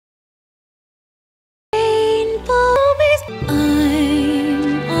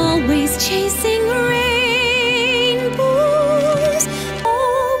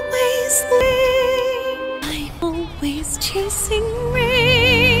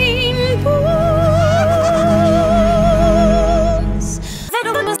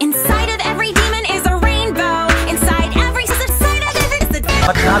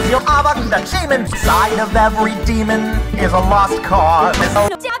of every demon is a lost cause.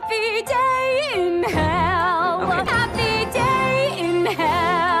 Happy day in hell. Okay. Happy day in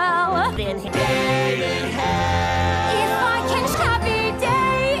hell. Happy day in hell. If I can happy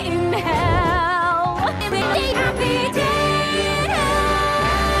day in hell. Happy day in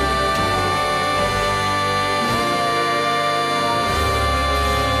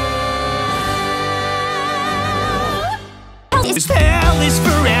Hell is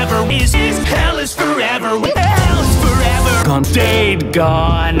forever. Hell is forever. Hell is forever. Gone. Stayed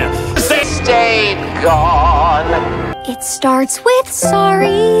gone. Stayed gone. It starts with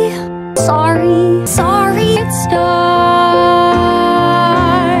sorry. Sorry. Sorry. It starts.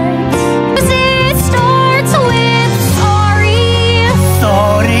 It starts with sorry.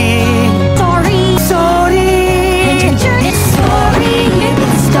 Sorry. Sorry. Sorry. It's sorry.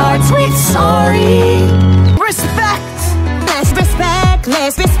 It starts with sorry.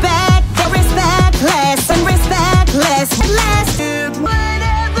 Respectless, respect for respectless and respectless. Let's do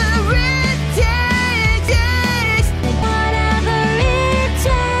whatever it takes. Whatever it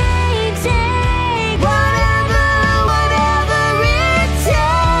takes. Whatever it takes.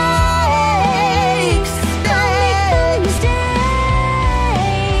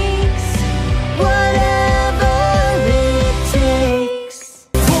 Mistakes. Whatever it takes.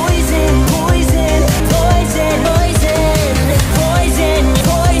 Poison, poison, poison, poison. Poison,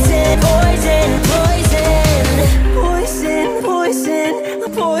 poison, poison, poison, poison,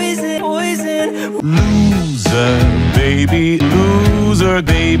 poison, poison. Loser, baby, loser,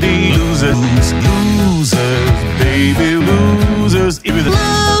 baby, losers, losers, baby, losers,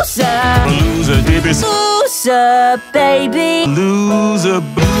 Loser, loser, baby, loser, baby. loser,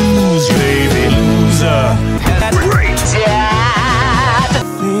 blues, baby, loser. Great dad.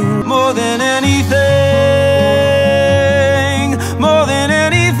 More than anything, more than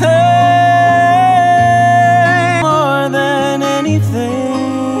anything, more than anything.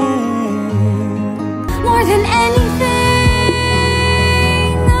 More than anything.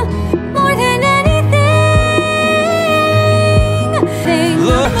 More than anything.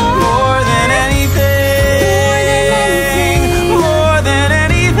 Look, more than anything, more than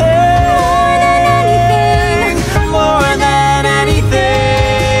anything, more than anything,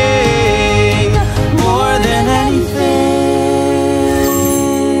 more than anything.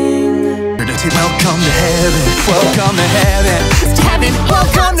 Welcome to heaven, welcome to heaven, Heaven,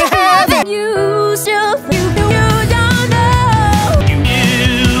 welcome to heaven. You still, you don't know.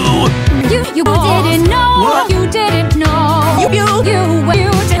 You didn't know. What? You didn't know. You didn't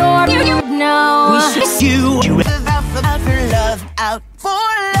know. we miss you. Out for love, out for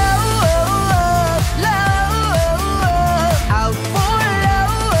love, love, out for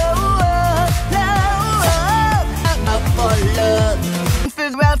love, love, out for love,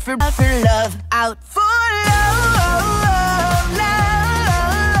 out for love, out for love,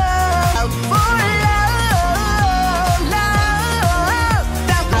 love, out for love, love,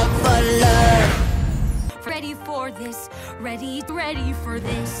 out for love. Ready for this. Ready for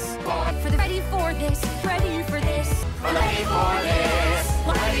this. Ready for this. Ready for this. Ready for this,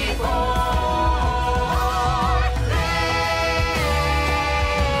 ready for this.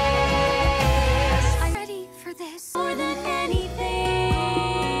 I'm ready for this. More than anything.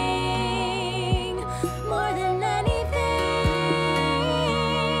 More than anything.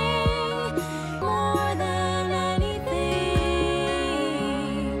 More than anything.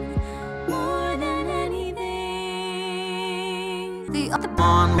 More than anything. The other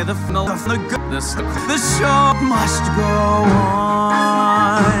on with the final of the goodness. The show must go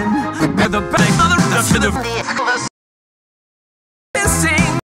on. With the bang of the